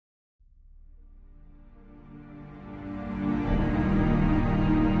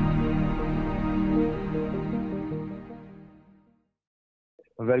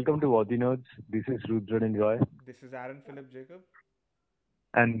Welcome to Audi Nerds. This is Rudran and Joy. This is Aaron Philip Jacob.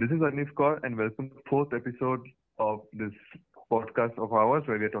 And this is Anif Kaur, and welcome to the fourth episode of this podcast of ours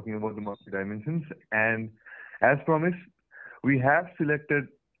where we are talking about the multi dimensions. And as promised, we have selected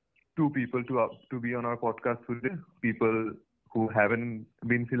two people to be on our podcast today. People who haven't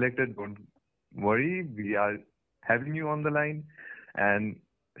been selected, don't worry, we are having you on the line, and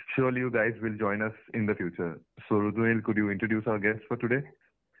surely you guys will join us in the future. So, Ruduil, could you introduce our guests for today?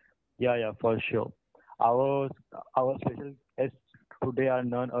 Yeah, for sure. Our our special guests today are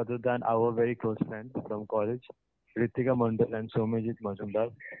none other than our very close friends from college, Ritika Mandal and Somajit Mazumdar.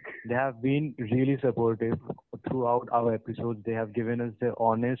 They have been really supportive throughout our episodes. They have given us their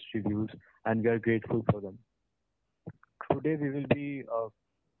honest reviews, and we are grateful for them. Today we will be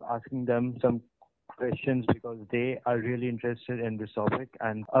asking them some questions because they are really interested in this topic,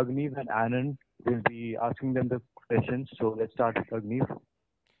 and Agniv and Anand will be asking them the questions. So let's start with Agniv.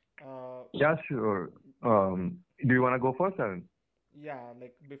 Uh, Yeah, sure. Do you want to go first, Aaron? yeah,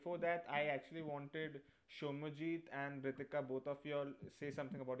 like before that, I actually wanted Shomajit and Ritika, both of you all say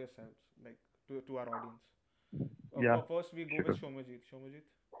something about yourselves, like to our audience. Yeah, For first, we go with sure. Shomajit. Shomajit.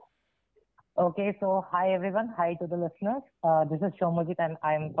 Okay, so hi everyone, hi to the listeners. This is Shomajit and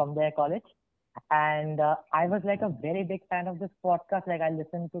I'm from their college. And I was like a very big fan of this podcast. Like I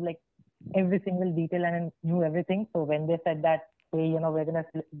listened to like every single detail and I knew everything. So when they said that, hey, we're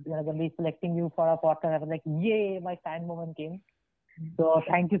gonna be selecting you for our podcast, I was like, yay, my fan moment came. So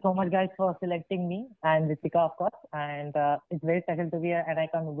thank you so much, guys, for selecting me and Ritika, of course. And it's very special to be here, and I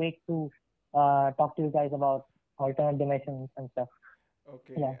can't wait to talk to you guys about alternate dimensions and stuff.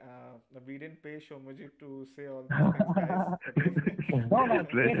 Yeah. Okay, we didn't pay Shomajit to say all these things, guys. Okay. No, man,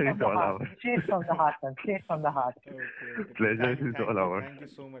 straight Pleasure from is the all heart. ours. Straight from the heart, man. Straight from the heart. Okay. Pleasure is all ours. Thank you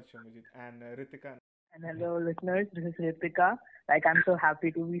so much, Shomajit. And Ritika. And hello, listeners. This is Ritika. Like, I'm so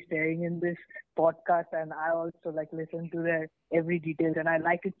happy to be staying in this podcast, and I also like listen to their every details, and I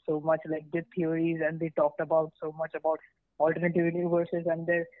like it so much. Like the theories, and they talked about so much about alternative universes and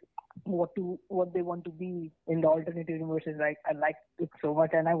their what they want to be in the alternative universes. Like, I like it so much,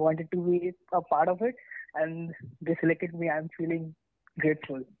 and I wanted to be a part of it. And they selected me. I'm feeling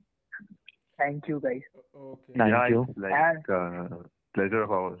grateful. Thank you, guys. Okay. Thank Yeah, you. it's like And pleasure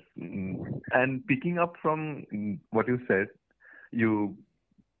of ours. And picking up from what you said, you,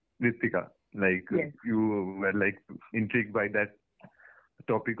 Ritika, like yes, you were like intrigued by that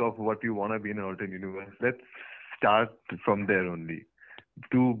topic of what you want to be in an alternate universe. Let's start from there only.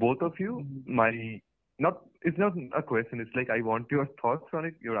 To both of you, my not it's not a question. It's like I want your thoughts on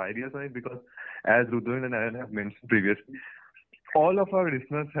it, your ideas on it, because as Rudran and Aaron have mentioned previously, all of our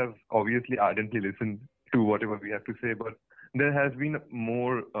listeners have obviously ardently listened to whatever we have to say, but there has been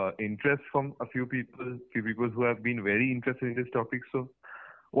more interest from a few people who have been very interested in this topic. So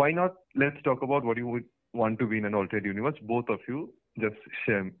why not? Let's talk about what you would want to be in an alternate universe. Both of you, just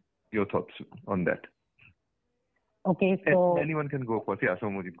share your thoughts on that. okay, so Anyone can go first. Yeah,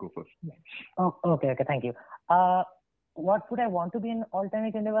 Somojit, go first. okay, thank you. Uh, what would I want to be in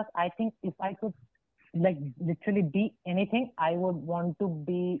alternate universe? I think if I could like literally be anything, I would want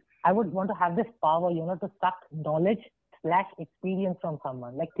to have this power, to suck knowledge slash experience from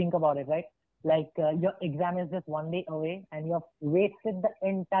someone. Like think about it, right? Like your exam is just one day away and you have wasted the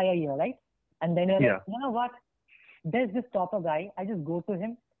entire year, right? And then you're Yeah. like, you know what? There's this topper guy. I just go to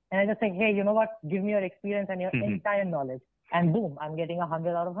him and I just say, hey, you know what? Give me your experience and your entire knowledge. And boom, I'm getting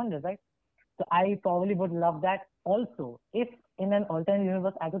 100 out of 100, right? So I probably would love that. Also, if in an alternate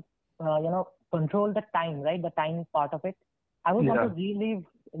universe I could, control the time, right? The time part of it. I would want Yeah. to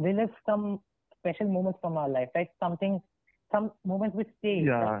relive some special moments from our life, right? Some moments which stay.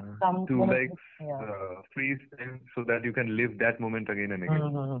 Yeah, Some to moments like freeze time so that you can live that moment again and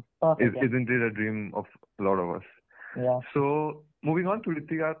again. Perfect. Yeah. Isn't it a dream of a lot of us? Yeah. So moving on to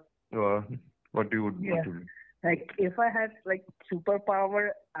Ritika, what you would want yeah. to be? Like if I had like superpower,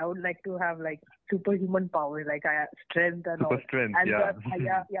 I would like to have like superhuman power, like I strength and all. Super strength, And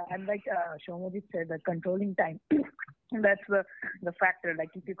yeah. yeah, and like Shomajit said, that controlling time. That's the factor. Like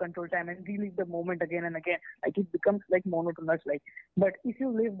if you control time and relive the moment again and again, like it becomes like monotonous. Like, but if you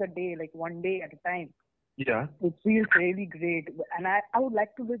live the day like one day at a time, Yeah, it feels really great. And I would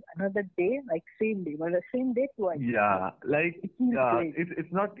like to live another day, like same day, but the same day twice. yeah. Like It feels great.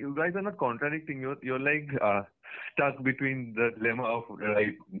 it's not, you guys are not contradicting. You're like stuck between the dilemma of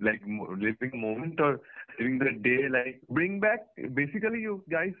living a moment or living the day. Like bring back. Basically, you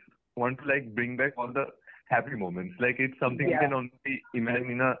guys want to like bring back all the happy moments. Like it's something you Yeah. can only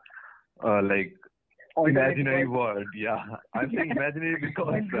imagine in a like Alternate imaginary world. world. Yeah, I'm saying imaginary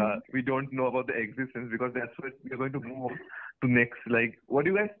because we don't know about the existence, because that's what we're going to move on to next, like, what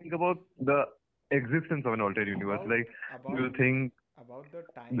do you guys think about the existence of an alternate universe? About Like, do about you think, about the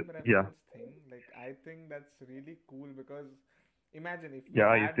time yeah, reference thing, like I think that's really cool because imagine if we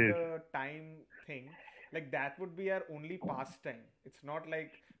yeah, it had is. the time thing, like that would be our only pastime. It's not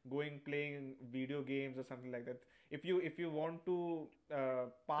like going playing video games or something like that. If you want to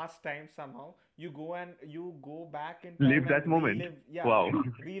pass time somehow, you go back in time Live and that moment. relive, yeah, Wow.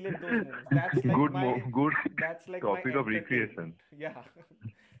 relive those moments. That's like my Good that's like my topic of entertainment. recreation. Yeah.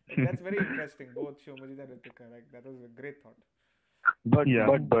 Like that's very interesting. Both Shomajit and Ritika, like that was a great thought. But Yeah.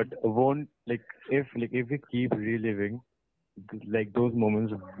 but won't if we keep reliving like those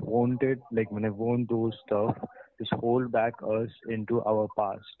moments, won't it like when I won't those stuff just hold back us into our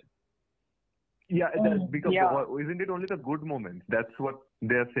past? Yeah, that because Yeah. isn't it only the good moments? That's what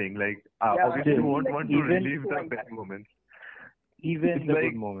they're saying. Like, Yeah, obviously, you Still, won't like want to even relive the like bad moments. even It's the good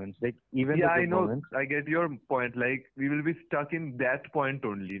like, moments, like even yeah, the I good know, moments. I get your point. Like, we will be stuck in that point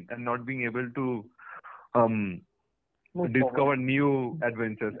only and not being able to um move discover forward. new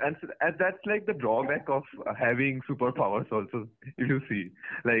adventures. And that's like the drawback of having superpowers also. If you see,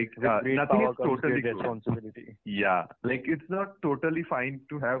 like, With great nothing power is comes totally great good. responsibility. Yeah, like it's not totally fine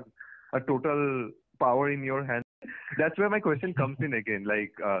to have a total power in your hand. That's where my question comes in again.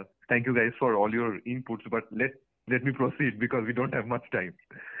 Like, thank you guys for all your inputs, but let me proceed because we don't have much time.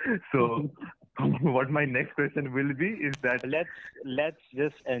 So, what my next question will be is that, Let's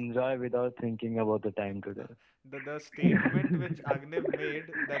just enjoy without thinking about the time today. The statement which Agnev made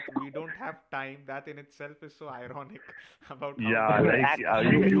that we don't have time, that in itself is so ironic about how yeah, time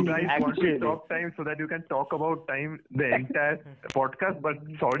like, is. you guys want to Actually, stop time so that you can talk about time the entire podcast, but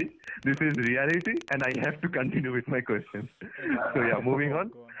sorry, this is reality, and I have to continue with my question. So yeah, moving Go on, on.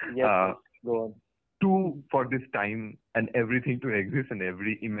 go on. yes, Uh, go on. for this time and everything to exist and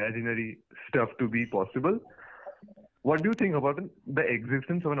every imaginary stuff to be possible, what do you think about the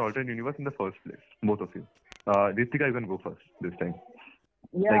existence of an alternate universe in the first place? Both of you. Ritika, you can go first this time.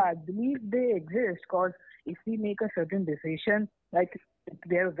 Yeah, Like, I believe they exist because if we make a certain decision, like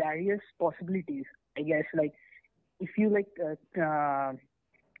there are various possibilities. I guess like if you like let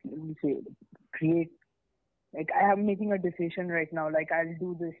me say create like I am making a decision right now. Like I'll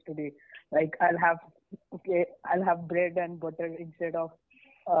do this today. Like I'll have bread and butter instead of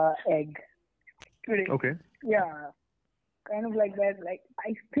egg today. okay. Yeah, kind of like that. Like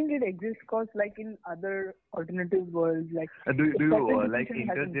I think it exists because like in other alternative worlds, like Do a you certain like decision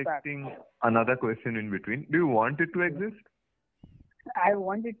has impact. interjecting another question in between? Do you want it to exist? I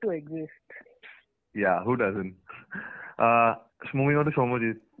want it to exist. Yeah, who doesn't? Uh, moving on to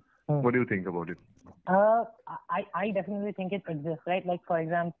Shomojit, what do you think about it? I definitely think it exists, right? Like, for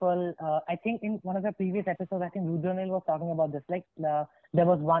example, I think in one of the previous episodes, I think Rudranil was talking about this. Like, there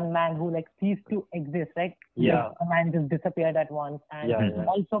was one man who like ceased to exist, right? Yeah. Like, a man just disappeared at once, and Yeah, yeah.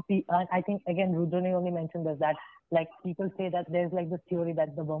 also, I think again, Rudranil only mentioned this that like people say that there's like this theory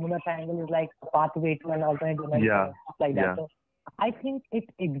that the Bermuda Triangle is like a pathway to an alternate dimension, Yeah, and stuff like yeah. that. So I think it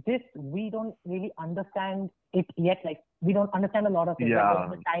exists. We don't really understand it yet. Like, we don't understand a lot of it. Like, Yeah. there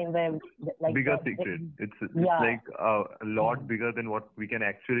was a time where like Bigger secret. It's Yeah. like a lot bigger than what we can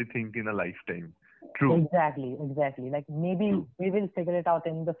actually think in a lifetime. True. Exactly. Like maybe we will figure it out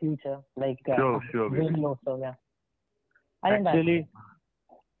in the future. Like Sure, really maybe. low. So yeah. I think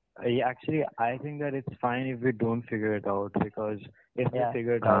Actually, I think that it's fine if we don't figure it out, because if we Yeah.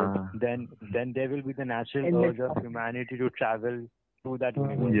 figure it out, then there will be the natural urge of humanity to travel to that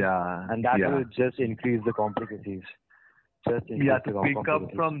universe, Yeah. and that yeah. will just increase the complications. Yeah, to pick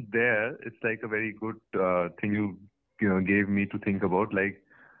up from there, it's like a very good thing you gave me to think about. Like,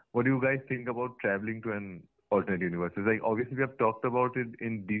 what do you guys think about traveling to an alternate universe? It's like, obviously we have talked about it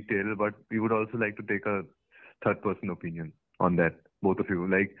in detail, but we would also like to take a third person opinion on that, both of you.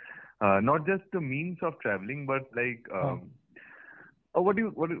 Like, not just the means of traveling, but like, what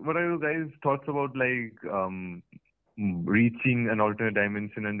are you guys' thoughts about like reaching an alternate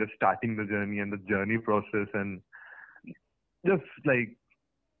dimension and just starting the journey and the journey process, and just like,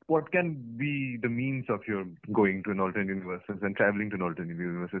 what can be the means of your going to an alternate universe and traveling to an alternate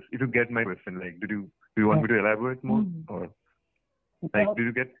universe? If you get my question, like, do you want me to elaborate more, or like,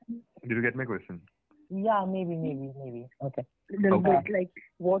 did you get my question? Yeah, maybe. Okay. Like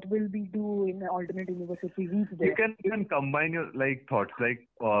what will we do in an alternate universe if we reach there? You can combine your like thoughts, like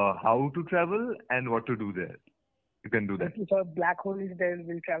how to travel and what to do there. You can do that. If a black hole is there,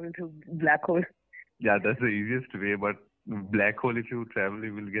 we'll travel to black hole. Yeah, that's the easiest way. But black hole, if you travel,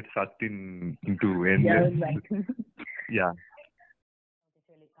 you will get sucked into Yeah, endless. like Yeah.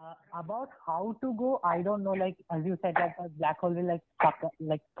 About how to go, I don't know. Like as you said, that a black hole will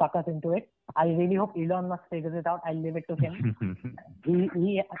suck us into it. I really hope Elon Musk figures it out. I'll leave it to him.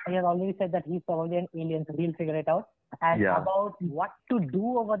 He has already said that he's probably an alien, so he'll figure it out. And Yeah. about what to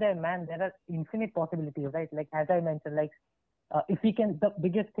do over there, man, there are infinite possibilities, right? Like as I mentioned, like if we can, the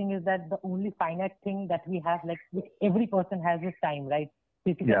biggest thing is that the only finite thing that we have, like which every person has, is time, right? So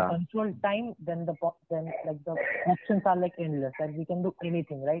if you Yeah. can control time, then the options are like endless. That we can do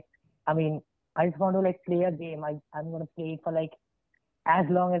anything, right? I mean, I just want to like play a game. I'm gonna play it for like as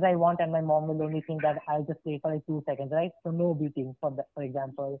long as I want, and my mom will only think that I'll just play for like 2 seconds, right? So no beating, for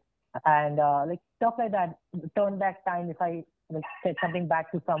example, and like stuff like that. Turn back time if I like said something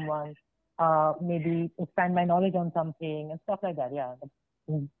back to someone. Maybe expand my knowledge on something and stuff like that. Yeah,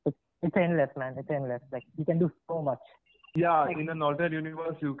 it's endless, man. It's endless. Like you can do so much. Yeah, in an alternate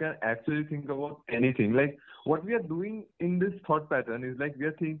universe, you can actually think about anything. Like what we are doing in this thought pattern is like we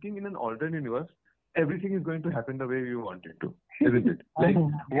are thinking in an alternate universe, everything is going to happen the way we want it to, isn't it? Like,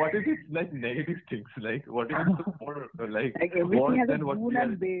 what if it's like negative things? Like, what if it's more like everything worse has a than what moon we are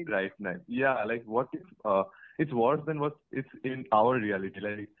and base. right now? Yeah, like what if it's worse than what it's in our reality?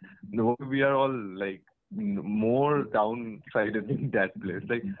 Like, no, we are all like more downside in that place.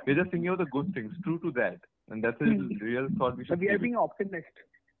 Like, we're just thinking of the good things. True to that. And that's a real thought we So should we are give it. being optimist.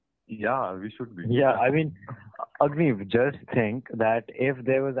 Yeah, we should be. Yeah, I mean, Agni, just think that if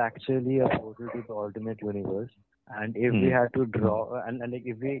there was actually a portal to the alternate universe, and if we had to draw, and like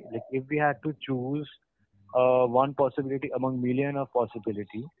if we had to choose one possibility among million of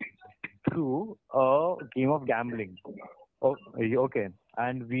possibility through a game of gambling. Oh, okay,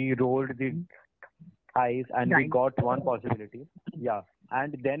 and we rolled the eyes and we Right. got one possibility. Yeah.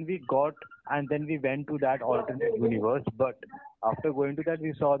 And then we went to that alternate universe. But after going to that,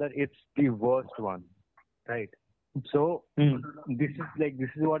 we saw that it's the worst one. Right. So this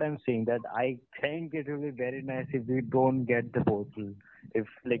is what I'm saying, that I think it will be very nice if we don't get the portal. If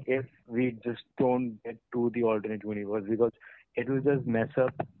we just don't get to the alternate universe, because it will just mess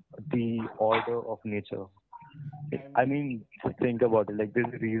up the order of nature. I mean, just think about it. Like,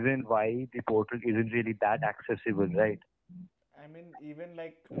 there's a reason why the portal isn't really that accessible, right? I mean, even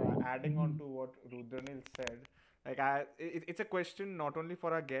like adding on to what Rudranil said, like it's a question not only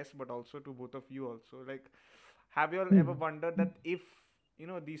for our guests but also to both of you also. Like, have you all ever wondered that if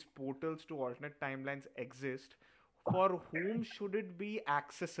these portals to alternate timelines exist, for whom should it be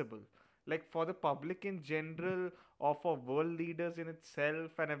accessible? Like for the public in general, or for world leaders in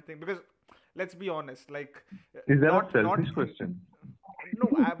itself and everything? Because let's be honest, like Is that not a not selfish question? no,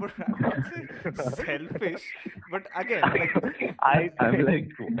 I would not say selfish, but again, I I'm think, like,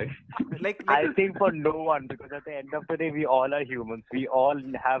 why? like I think for no one, because at the end of the day, we all are humans. We all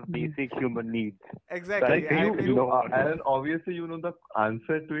have basic human needs. So I exactly. Like I think mean, no one. and obviously you know the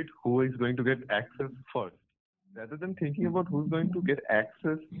answer to it, who is going to get access first. Rather than thinking about who's going to get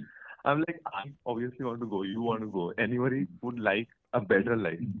access, I'm like, I obviously want to go. You want to go. Anybody would like a better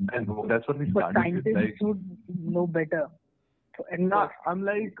life, and that's what we But started with. scientists Like, should know better. So, and no, I'm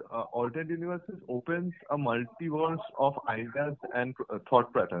like, alternate universes opens a multiverse of ideas and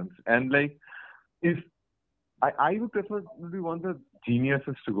thought patterns, and like, if I would prefer maybe want the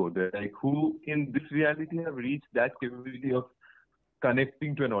geniuses to go there, like who in this reality have reached that capability of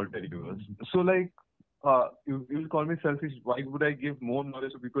connecting to an alternate universe. So like, you'll call me selfish. Why would I give more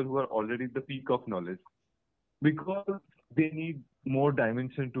knowledge to people who are already at the peak of knowledge? Because they need more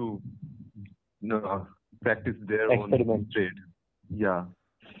dimension to practice their own Experiment. trade. Yeah.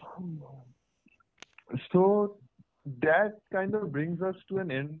 So that kind of brings us to an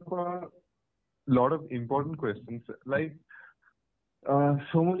end of a lot of important questions. Like,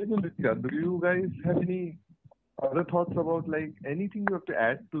 Somojit and Ritika, do you guys have any other thoughts about like anything you have to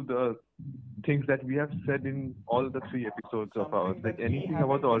add to the things that we have said in all the 3 episodes of ours? something Like that we anything about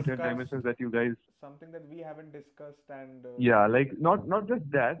haven't the alternate discussed, dimensions that you guys, something that we haven't discussed, and yeah, like not just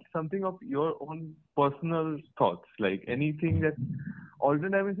that, something of your own personal thoughts, like anything that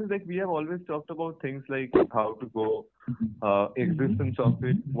alternate dimensions, like we have always talked about things like how to go, existence of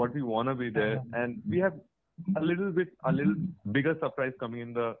it, what we want to be there, and we have a little bigger surprise coming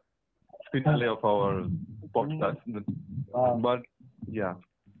in the finale of our podcast. But yeah,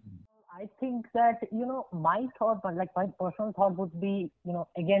 I think that, my thought, but like my personal thought would be,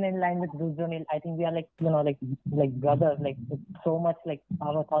 again in line with Rudronil. I think we are like, like brothers, like it's so much like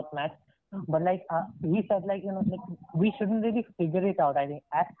our thoughts match. But like he said, like, like we shouldn't really figure it out. I think,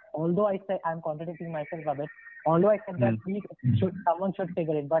 although I say I'm contradicting myself a bit, although I said that someone should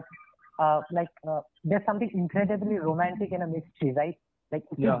figure it, but there's something incredibly romantic in a mystery, right? Like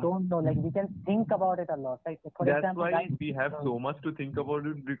if you Yeah. don't know, like we can think about it a lot. Like for That's example, why guys, we have so much to think about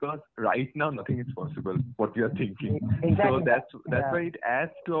it, because right now nothing is possible what we are thinking. exactly. So that's Yeah. why it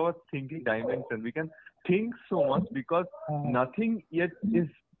adds to our thinking dimension. We can think so much because nothing yet is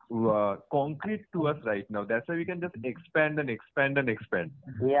concrete to us right now. That's why we can just expand and expand and expand.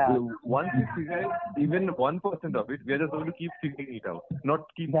 Yeah. So once we figure out even 1% of it, we are just going to keep figuring it out, not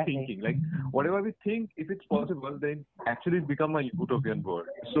keep Exactly. thinking. Like whatever we think, if it's possible, then actually it become a utopian world.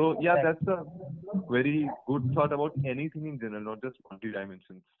 So yeah, that's a very good thought about anything in general, not just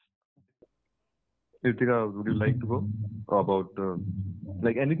multi-dimensions. Ritika, would you like to go about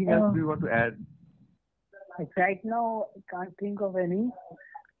like anything else you want to add? Like right now, I can't think of any,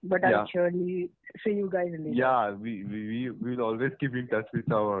 but Yeah. I'll surely see you guys later. Yeah, we will always keep in touch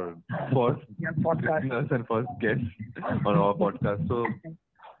with our first Yeah, podcast. listeners and first guests on our podcast. So,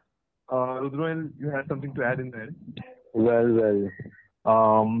 Rudra, you had something to add in there? Well.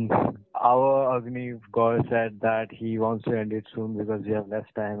 Our Agni God said that he wants to end it soon because we have less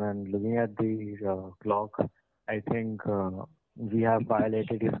time. And looking at the clock, I think we have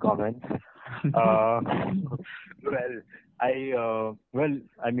violated his comments. Uh,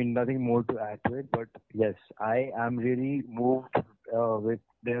 I mean, nothing more to add to it. But yes, I am really moved with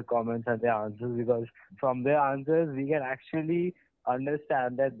their comments and their answers, because from their answers we can actually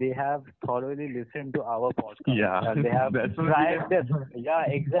understand that they have thoroughly listened to our podcast. Yeah, And they have that's what we tried have. this. Yeah,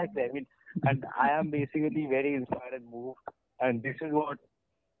 exactly. I mean, and I am basically very inspired and moved. And this is what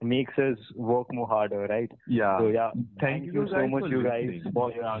makes us work more harder, right? Yeah. So yeah, Thank thank you you so guys much, for you guys, listening.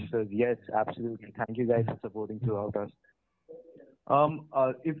 for your answers. Yes, absolutely. Thank you guys for supporting throughout us.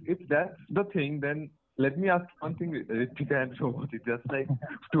 If that's the thing, then let me ask one thing, Ritika and Shobhati, just like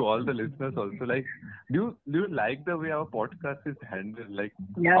to all the listeners also, like, do you like the way our podcast is handled? Like,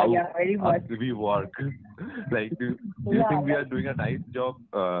 Yeah, how yeah, very much. we work? Like, do you Yeah, think we are doing a nice job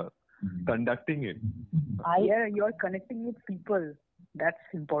conducting it? Yeah, you're connecting with people. That's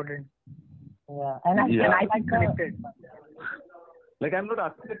important. Yeah, and I Yeah. and I I like feel connected. Like, I'm not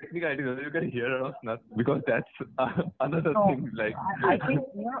asking the technical ideas, whether you can hear us not, because that's another No, thing. Like, I think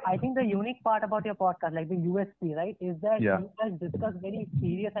I think the unique part about your podcast, like the USP, right, is that Yeah. you guys discuss very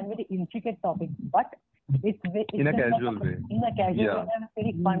serious and very intricate topics, but it's In a just like casual way. in a casual Yeah. way and a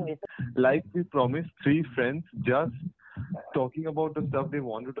very fun way. like we promised, three friends just talking about the stuff they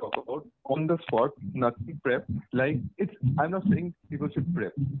want to talk about on the spot, nothing prep. Like, I'm not saying people should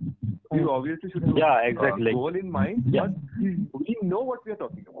prep. We obviously should have Yeah, exactly. a goal in mind, Yeah. but we know what we are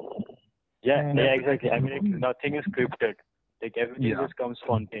talking about. Yeah, exactly. I mean, like, nothing is scripted. Like everything Yeah. just comes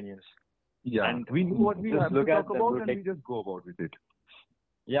spontaneous. Yeah, And we know what we just have to look at talk the about, good, and like- we just go about with it.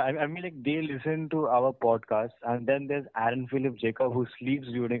 Yeah, I mean, like they listen to our podcast, and then there's Aaron Philip Jacob who sleeps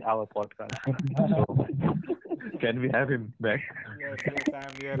during our podcast. So, Can we have him back? Yes,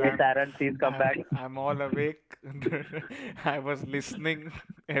 I'm here. yes, Aaron, please come back. I'm all awake. I was listening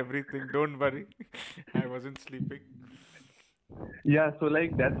everything. Don't worry, I wasn't sleeping. Yeah, so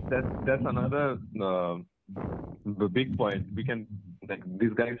like that's another the big point. We can, like,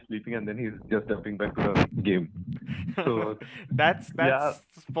 this guy is sleeping and then he's just jumping back to the game. So that's yeah.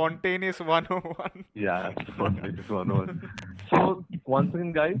 spontaneous 101. Yeah, it's one of us. So once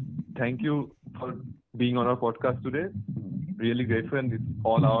again, guys, thank you for being on our podcast today. Really grateful, and it's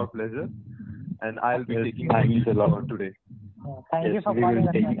all our pleasure. And I'll be Yes, taking thanks leave a lot. for today. Yeah, thank you Yes, for we will calling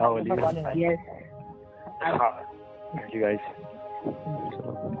us. take man. our Thank you for leave. calling us. Yes. Thank you guys.